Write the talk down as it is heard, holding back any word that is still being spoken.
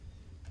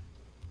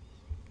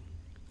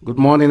Good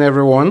morning,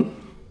 everyone.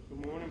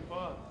 Good morning,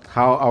 Pa.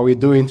 How are we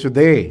doing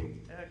today?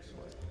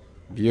 Excellent.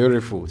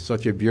 Beautiful.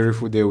 Such a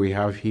beautiful day we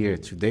have here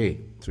today.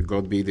 To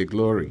God be the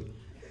glory.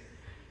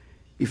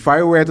 If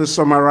I were to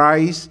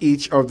summarize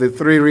each of the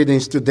three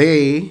readings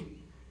today,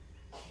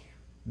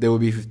 there will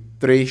be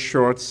three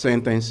short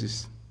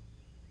sentences.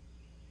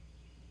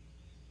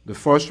 The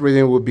first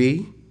reading will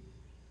be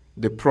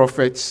the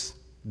prophet's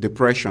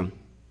depression.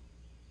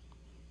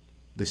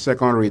 The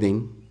second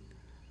reading,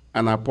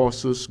 an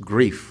apostle's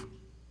grief.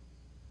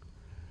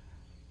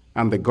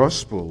 And the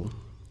gospel,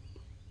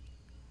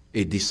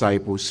 a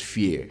disciple's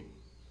fear.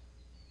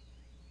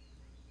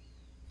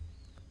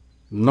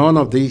 None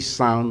of these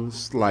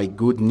sounds like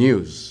good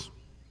news: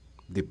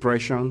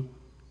 depression,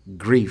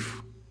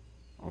 grief,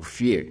 or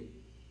fear.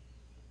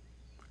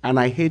 And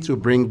I hate to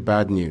bring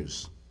bad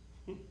news.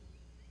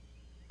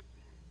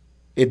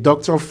 A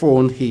doctor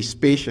phoned his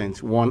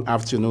patient one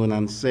afternoon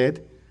and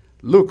said,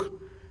 "Look,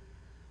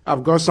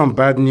 I've got some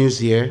bad news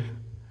here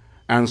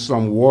and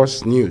some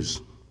worse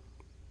news."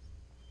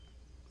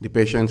 The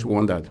patient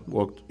wondered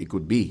what it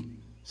could be. He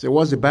said,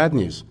 "What's the bad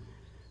news?"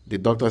 The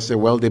doctor said,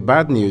 "Well, the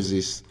bad news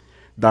is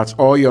that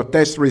all your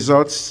test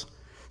results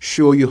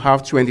show you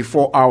have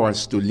 24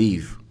 hours to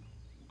live."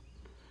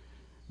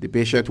 The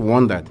patient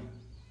wondered,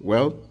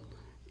 "Well,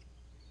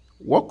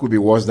 what could be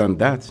worse than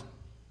that?"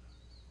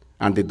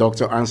 And the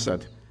doctor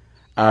answered,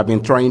 "I've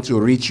been trying to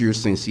reach you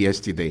since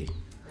yesterday."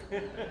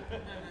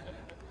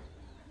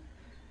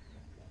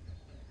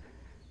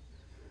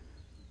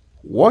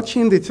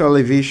 Watching the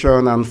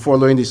television and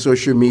following the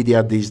social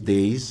media these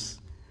days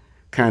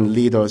can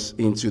lead us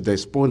into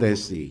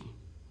despondency,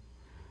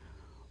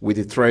 with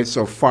the threats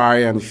of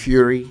fire and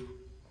fury,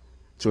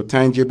 to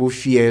tangible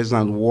fears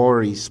and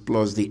worries,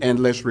 plus the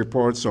endless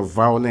reports of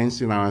violence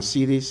in our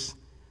cities,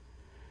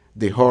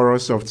 the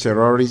horrors of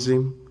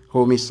terrorism,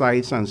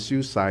 homicides and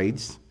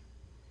suicides,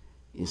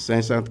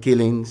 incessant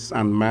killings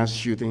and mass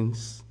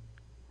shootings,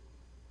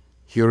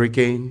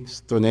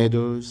 hurricanes,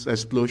 tornadoes,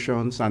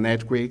 explosions, and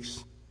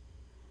earthquakes.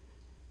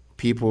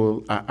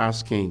 People are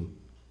asking,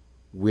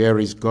 where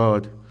is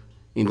God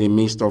in the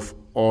midst of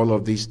all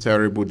of these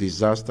terrible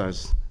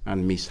disasters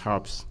and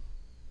mishaps?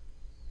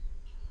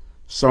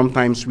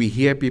 Sometimes we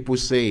hear people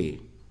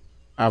say,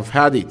 "I've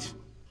had it.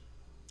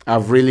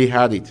 I've really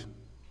had it.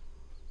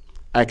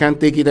 I can't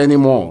take it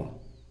anymore.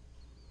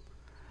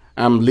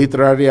 I'm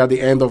literally at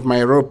the end of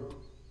my rope.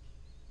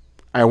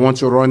 I want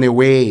to run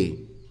away."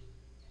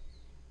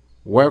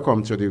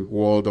 Welcome to the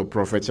world of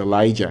Prophet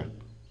Elijah.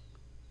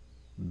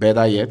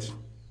 Better yet,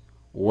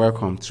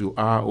 welcome to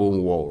our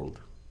own world.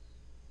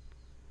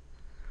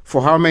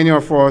 For how many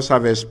of us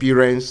have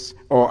experienced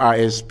or are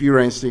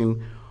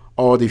experiencing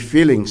all the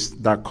feelings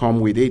that come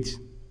with it?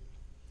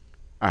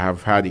 I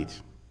have had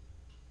it.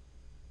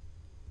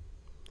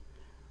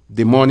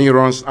 The money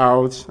runs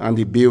out and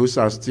the bills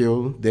are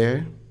still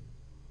there.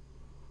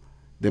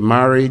 The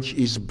marriage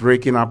is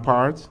breaking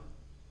apart.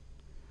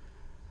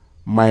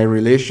 My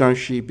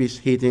relationship is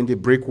hitting the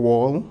brick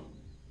wall.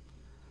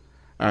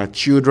 Our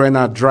children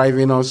are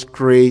driving us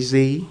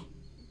crazy.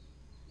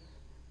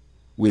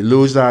 We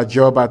lose our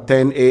job at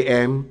 10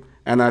 a.m.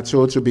 and are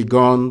told to be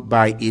gone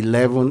by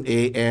 11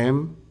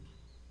 a.m.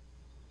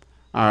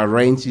 Our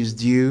rent is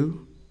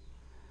due.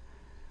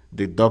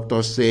 The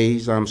doctor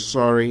says, "I'm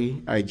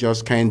sorry, I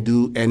just can't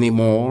do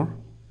anymore."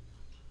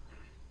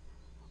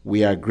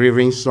 We are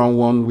grieving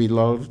someone we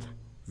loved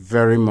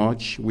very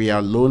much. We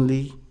are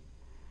lonely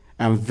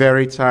and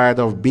very tired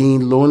of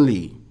being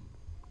lonely.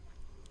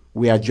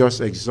 We are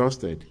just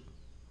exhausted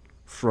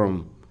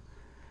from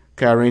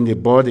carrying the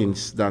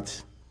burdens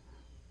that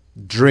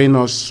drain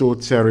us so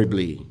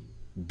terribly.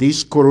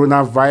 This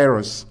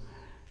coronavirus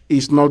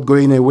is not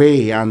going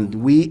away, and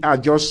we are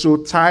just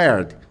so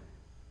tired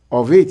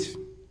of it.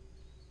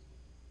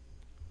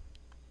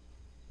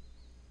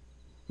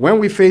 When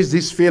we face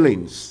these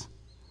feelings,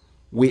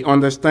 we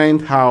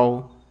understand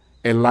how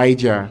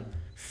Elijah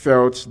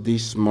felt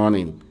this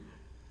morning,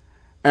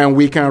 and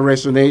we can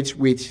resonate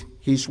with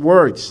his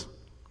words.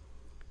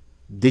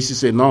 "This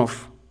is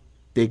enough.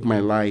 Take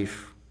my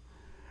life."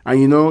 And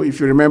you know,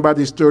 if you remember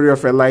the story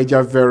of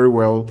Elijah very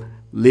well,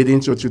 leading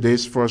to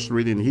today's first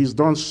reading, he's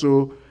done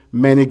so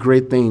many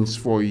great things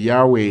for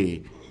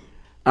Yahweh,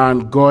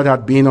 and God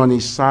had been on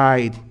his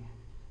side,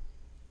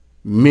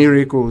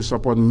 miracles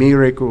upon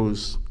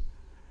miracles.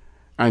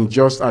 And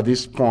just at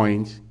this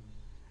point,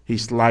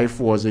 his life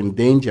was in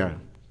danger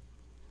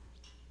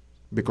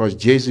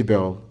because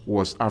Jezebel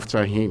was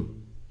after him.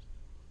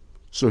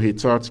 So he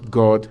thought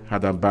God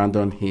had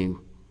abandoned him.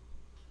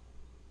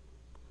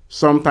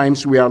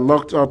 Sometimes we are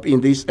locked up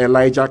in this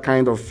Elijah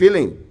kind of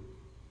feeling.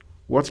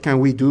 What can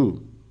we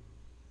do?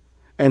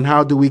 And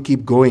how do we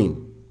keep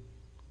going?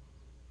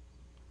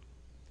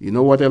 You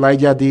know what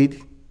Elijah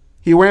did?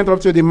 He went up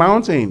to the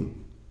mountain,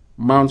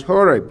 Mount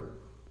Horeb,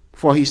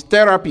 for his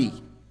therapy.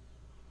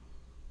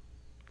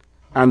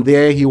 And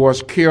there he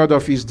was cured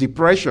of his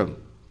depression.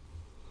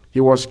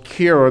 He was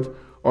cured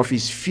of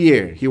his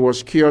fear. He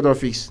was cured of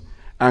his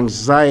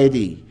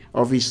anxiety,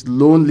 of his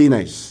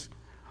loneliness,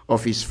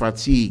 of his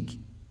fatigue.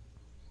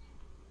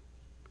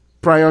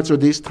 Prior to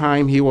this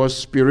time, he was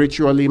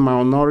spiritually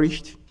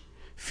malnourished,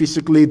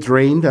 physically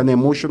drained, and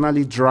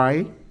emotionally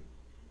dry.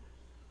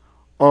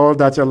 All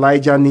that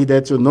Elijah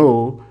needed to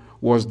know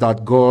was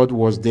that God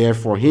was there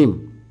for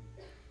him.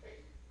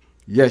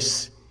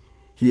 Yes,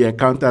 he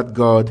encountered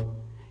God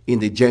in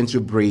the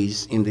gentle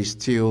breeze, in the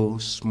still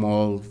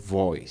small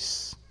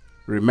voice.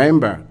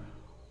 Remember,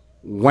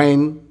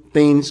 when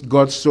things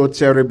got so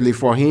terribly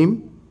for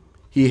him,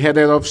 he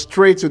headed up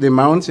straight to the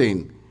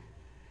mountain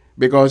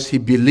because he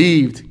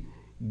believed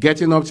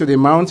getting up to the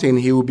mountain,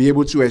 he will be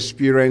able to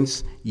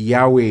experience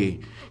Yahweh.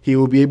 He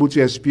will be able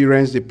to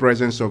experience the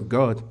presence of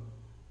God.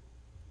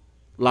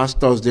 Last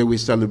Thursday, we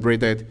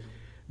celebrated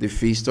the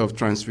Feast of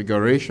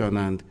Transfiguration,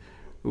 and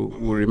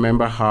we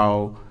remember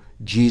how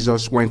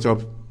Jesus went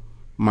up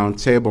Mount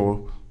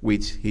Tabor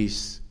with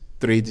his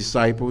 3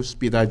 disciples,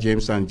 Peter,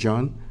 James, and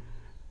John,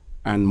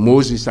 and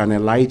Moses and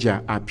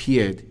Elijah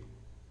appeared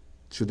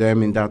to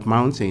them in that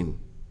mountain.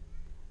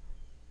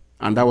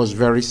 And that was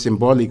very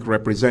symbolic,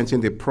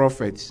 representing the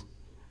prophets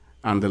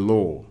and the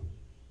law.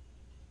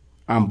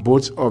 And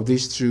both of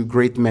these 2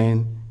 great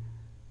men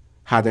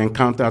had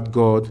encountered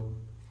God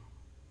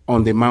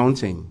on the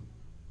mountain.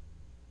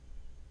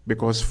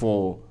 Because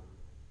for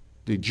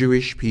the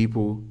Jewish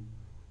people,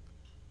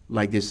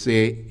 like they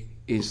say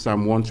in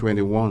Psalm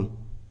 121,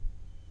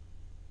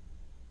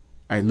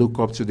 I look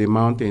up to the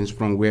mountains,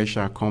 from where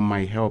shall come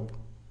my help.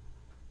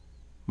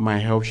 My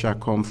help shall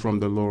come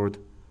from the Lord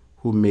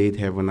who made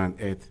heaven and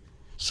earth.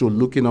 So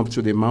looking up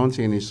to the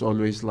mountain is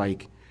always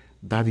like,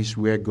 that is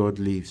where God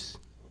lives.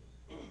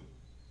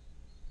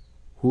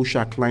 Who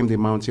shall climb the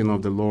mountain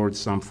of the Lord?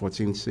 Psalm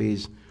 14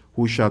 says,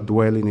 who shall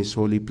dwell in his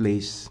holy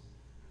place?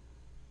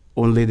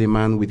 Only the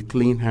man with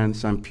clean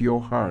hands and pure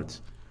heart,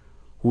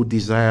 who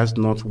desires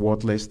not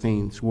worthless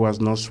things, who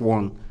has not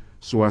sworn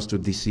so as to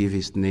deceive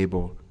his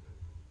neighbor.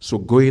 So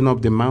going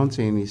up the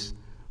mountain is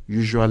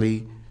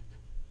usually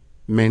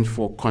meant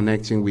for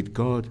connecting with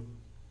God.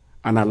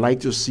 And I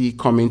like to see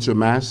coming to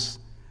Mass,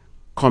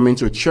 coming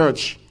to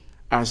church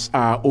as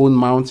our own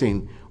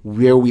mountain,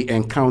 where we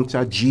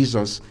encounter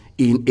Jesus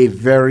in a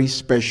very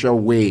special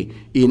way,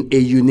 in a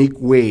unique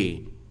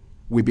way.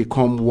 We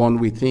become one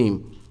with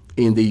him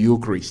in the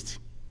Eucharist.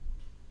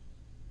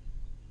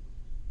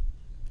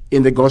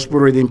 In the Gospel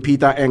reading,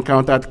 Peter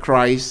encountered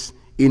Christ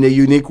in a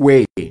unique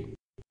way.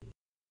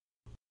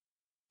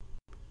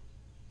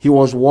 He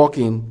was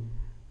walking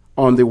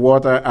on the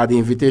water at the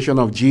invitation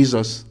of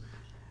Jesus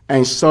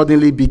and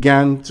suddenly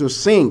began to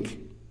sink.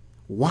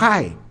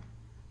 Why?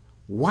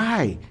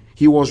 Why?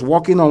 He was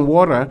walking on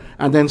water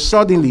and then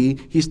suddenly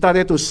he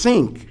started to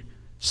sink.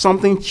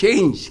 Something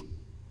changed.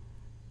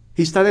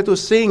 He started to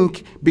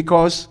sink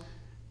because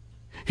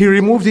he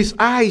removed his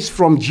eyes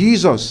from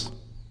Jesus.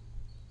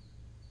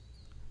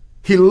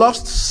 He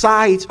lost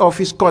sight of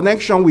his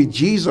connection with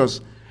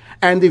Jesus.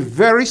 And the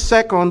very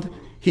second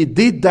he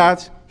did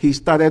that,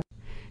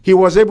 he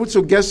was able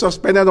to get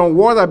suspended on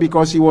water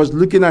because he was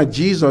looking at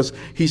Jesus.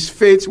 His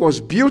faith was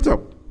built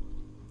up.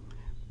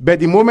 But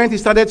the moment he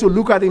started to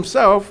look at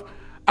himself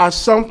as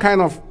some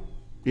kind of,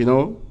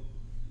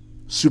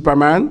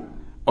 Superman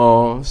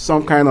or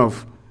some kind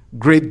of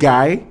great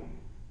guy,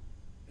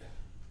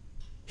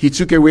 he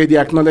took away the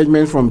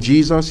acknowledgement from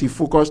Jesus. He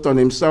focused on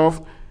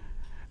himself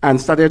and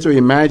started to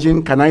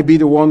imagine, can I be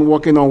the one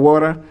walking on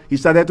water? He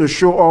started to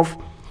show off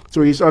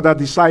to his other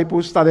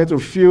disciples, started to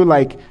feel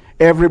like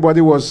everybody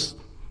was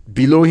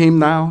below him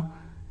now.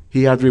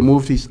 He had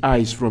removed his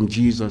eyes from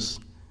Jesus.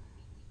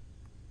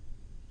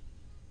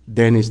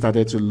 Then he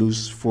started to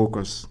lose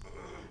focus.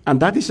 And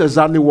that is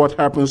exactly what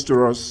happens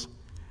to us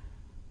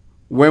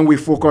when we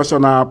focus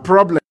on our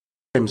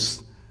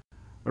problems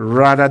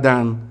rather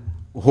than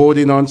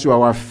holding on to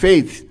our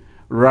faith,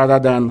 rather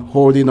than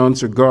holding on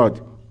to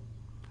God.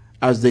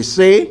 As they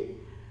say,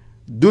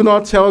 do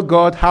not tell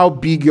God how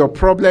big your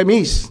problem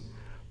is.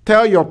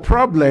 Tell your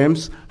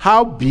problems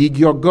how big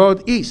your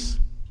God is.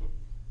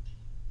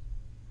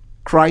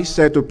 Christ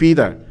said to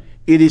Peter,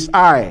 it is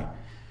I.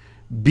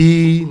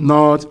 Be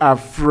not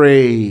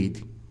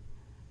afraid.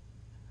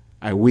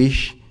 I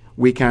wish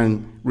we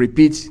can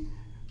repeat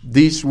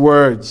these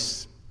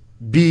words.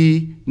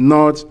 Be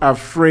not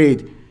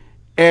afraid.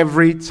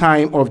 Every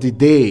time of the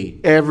day,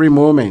 every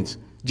moment.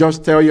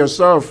 Just tell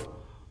yourself,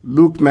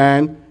 look,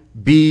 man,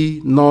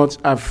 be not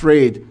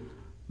afraid.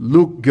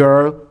 Look,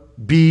 girl,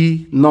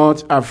 be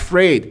not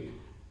afraid.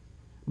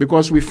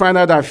 Because we find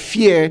out that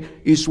fear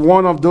is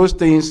one of those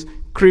things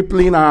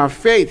crippling our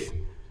faith.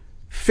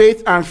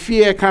 Faith and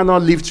fear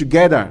cannot live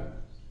together.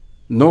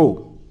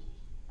 No.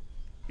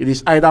 It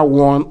is either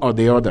one or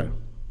the other.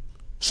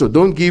 So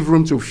don't give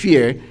room to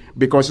fear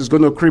because it's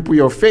going to cripple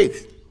your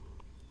faith.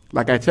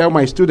 Like I tell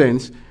my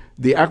students,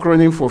 the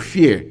acronym for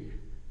fear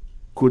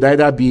could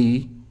either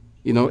be,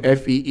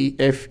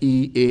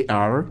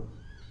 FEAR,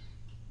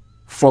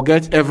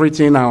 forget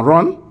everything and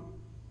run,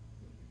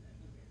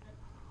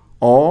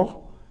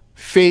 or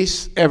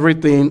face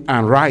everything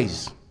and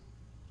rise.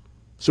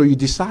 So you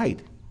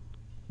decide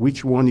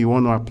which one you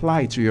want to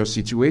apply to your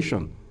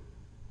situation.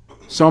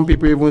 Some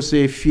people even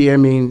say fear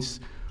means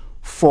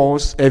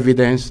false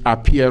evidence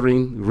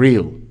appearing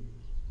real,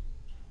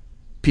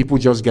 people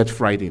just get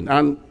frightened.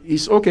 And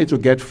it's okay to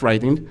get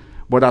frightened,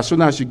 but as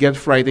soon as you get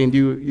frightened,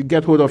 you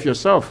get hold of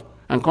yourself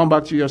and come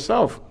back to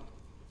yourself.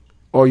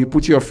 Or you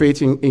put your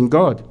faith in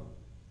God,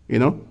 you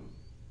know.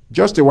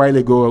 Just a while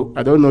ago,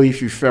 I don't know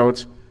if you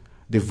felt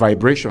the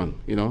vibration,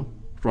 you know,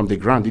 from the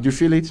ground. Did you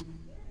feel it?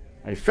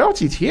 I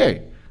felt it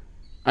here.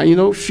 And, you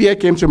know, fear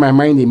came to my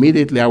mind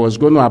immediately. I was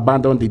going to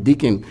abandon the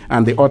deacon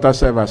and the altar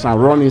servers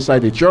and run inside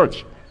the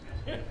church.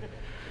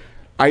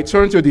 I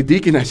turned to the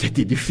deacon. I said,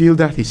 did you feel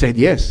that? He said,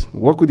 yes.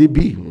 What could it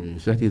be? He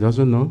said, he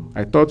doesn't know.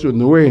 I thought to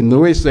Noe.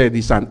 Noe said,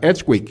 it's an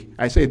earthquake.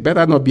 I said, it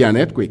better not be an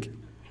earthquake.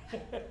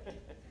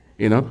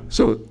 You know?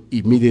 So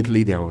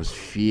immediately there was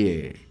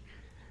fear.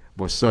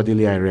 But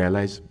suddenly I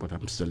realized, but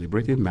I'm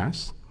celebrating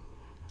Mass.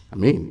 I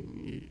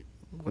mean,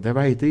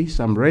 whatever it is,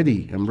 I'm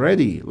ready. I'm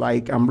ready.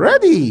 Like, I'm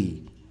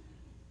ready.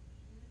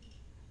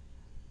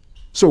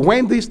 So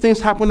when these things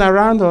happen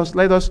around us,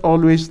 let us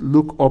always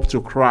look up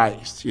to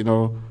Christ, you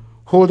know.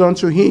 Hold on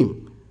to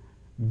him.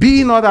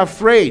 Be not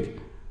afraid.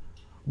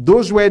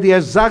 Those were the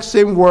exact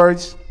same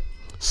words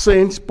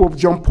Saint Pope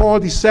John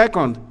Paul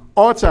II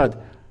uttered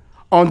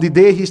on the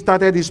day he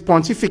started his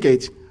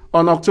pontificate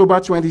on October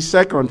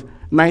 22nd,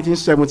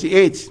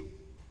 1978.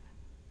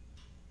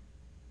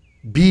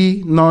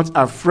 Be not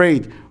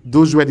afraid.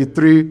 Those were the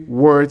three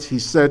words he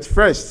said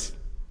first.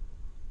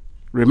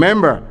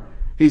 Remember,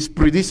 his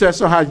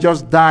predecessor had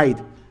just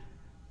died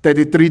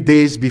 33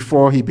 days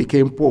before he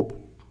became Pope.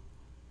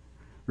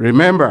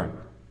 Remember,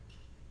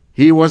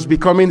 he was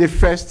becoming the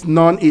first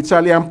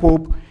non-Italian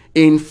Pope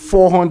in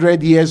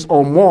 400 years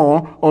or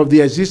more of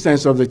the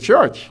existence of the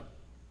Church.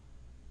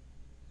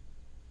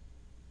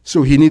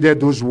 So he needed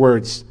those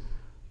words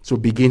to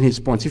begin his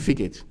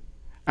pontificate.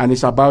 And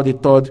it's about the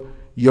third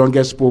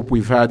youngest Pope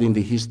we've had in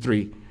the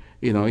history,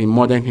 you know, in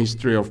modern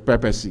history of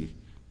papacy.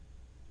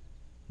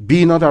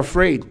 Be not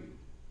afraid.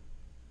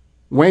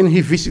 When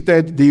he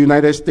visited the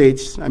United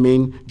States,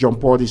 John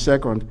Paul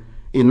II,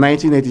 in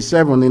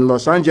 1987 in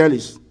Los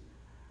Angeles,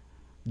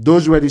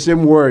 those were the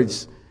same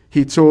words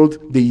he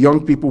told the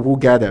young people who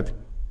gathered.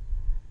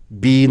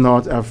 Be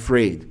not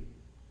afraid.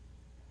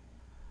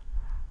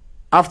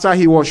 After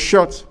he was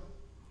shot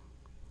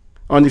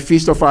on the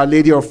feast of Our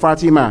Lady of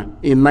Fatima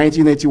in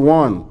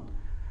 1981,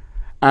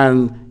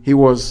 and he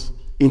was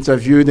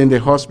interviewed in the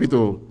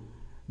hospital,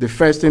 the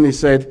first thing he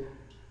said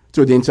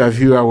to the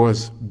interviewer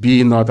was,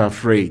 be not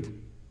afraid.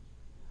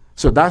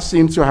 So that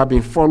seems to have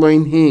been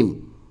following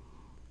him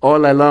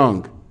all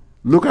along.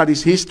 Look at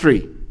his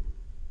history.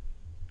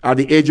 At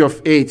the age of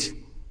 8,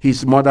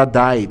 his mother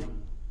died.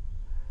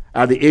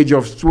 At the age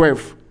of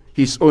 12,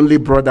 his only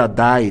brother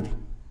died.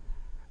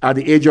 At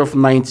the age of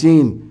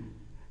 19,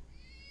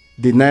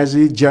 the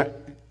Nazi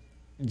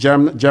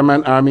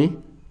German army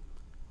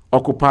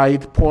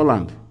occupied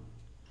Poland.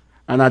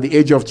 And at the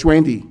age of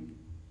 20,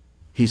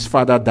 his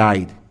father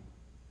died.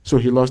 So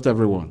he lost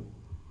everyone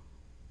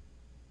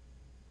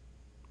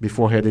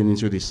before heading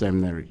into the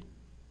seminary.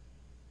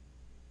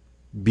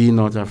 Be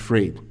not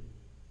afraid.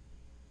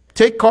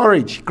 Take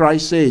courage,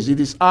 Christ says, it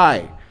is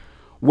I.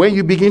 When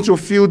you begin to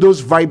feel those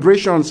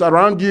vibrations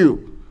around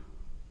you,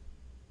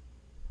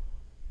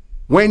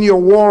 when your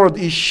world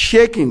is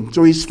shaking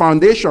to its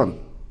foundation,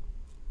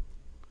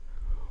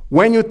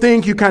 when you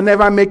think you can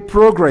never make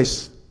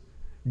progress,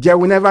 there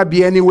will never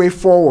be any way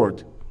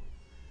forward.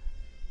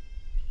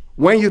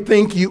 When you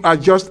think you are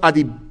just at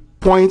the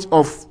point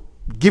of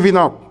giving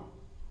up,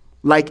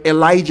 like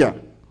Elijah,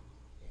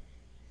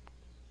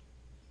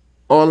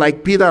 or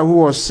like Peter who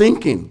was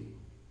sinking,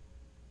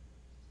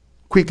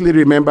 quickly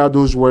remember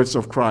those words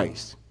of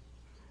Christ.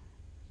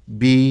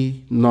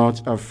 Be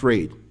not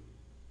afraid.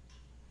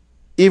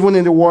 Even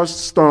in the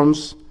worst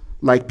storms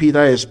like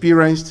Peter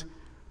experienced,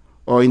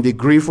 or in the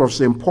grief of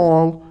St.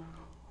 Paul,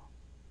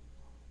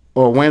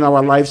 or when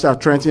our lives are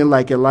threatened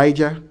like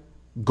Elijah,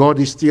 God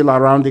is still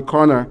around the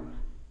corner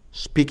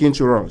speaking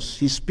to us.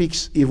 He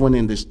speaks even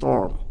in the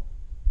storm.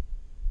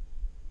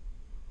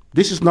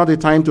 This is not the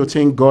time to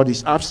think God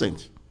is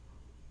absent.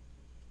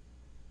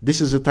 This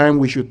is the time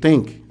we should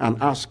think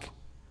and ask,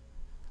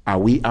 are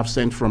we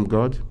absent from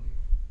God?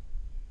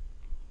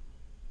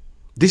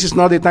 This is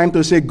not the time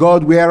to say,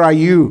 God, where are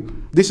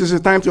you? This is the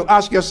time to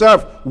ask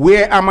yourself,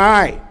 where am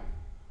I?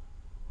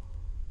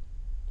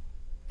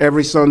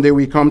 Every Sunday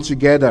we come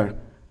together,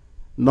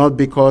 not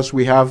because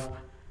we have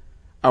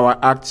our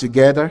act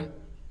together.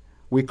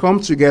 We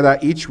come together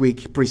each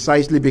week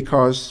precisely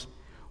because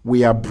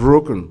we are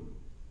broken.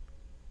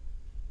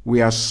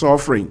 We are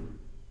suffering.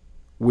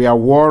 We are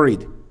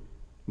worried.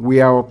 We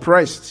are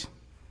oppressed.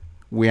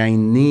 We are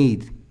in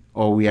need,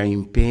 or we are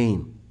in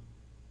pain.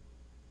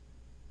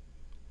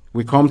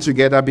 We come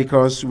together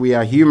because we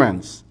are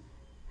humans,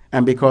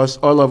 and because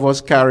all of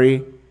us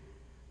carry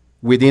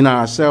within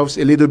ourselves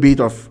a little bit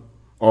of,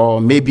 or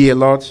maybe a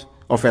lot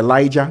of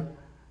Elijah,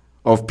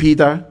 of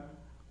Peter,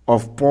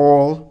 of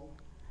Paul.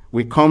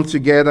 We come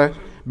together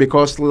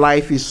because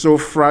life is so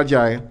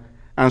fragile,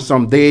 and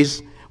some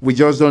days we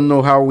just don't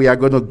know how we are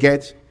going to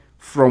get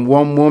from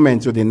one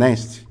moment to the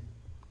next.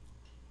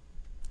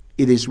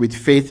 it is with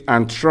faith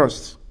and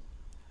trust,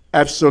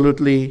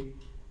 absolutely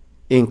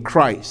in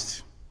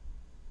Christ,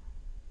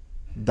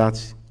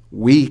 that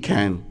we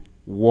can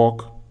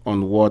walk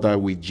on water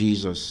with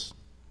Jesus.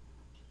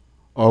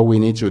 All we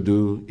need to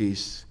do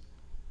is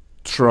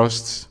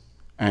trust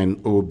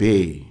and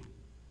obey.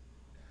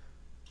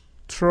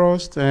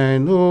 Trust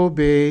and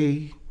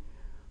obey,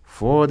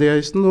 for there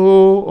is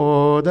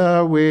no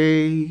other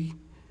way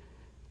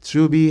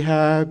to be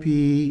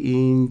happy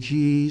in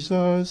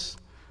Jesus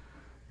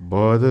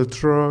but the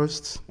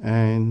trust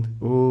and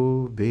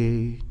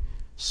obey.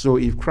 So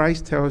if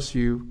Christ tells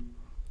you,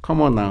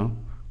 come on now,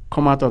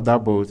 come out of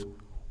that boat,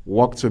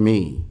 walk to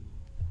me,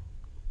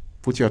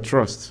 put your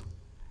trust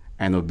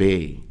and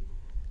obey,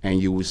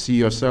 and you will see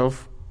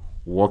yourself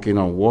walking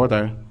on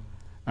water,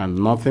 and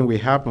nothing will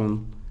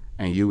happen,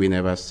 and you will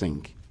never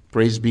sink.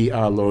 Praise be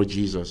our Lord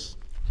Jesus.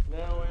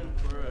 Now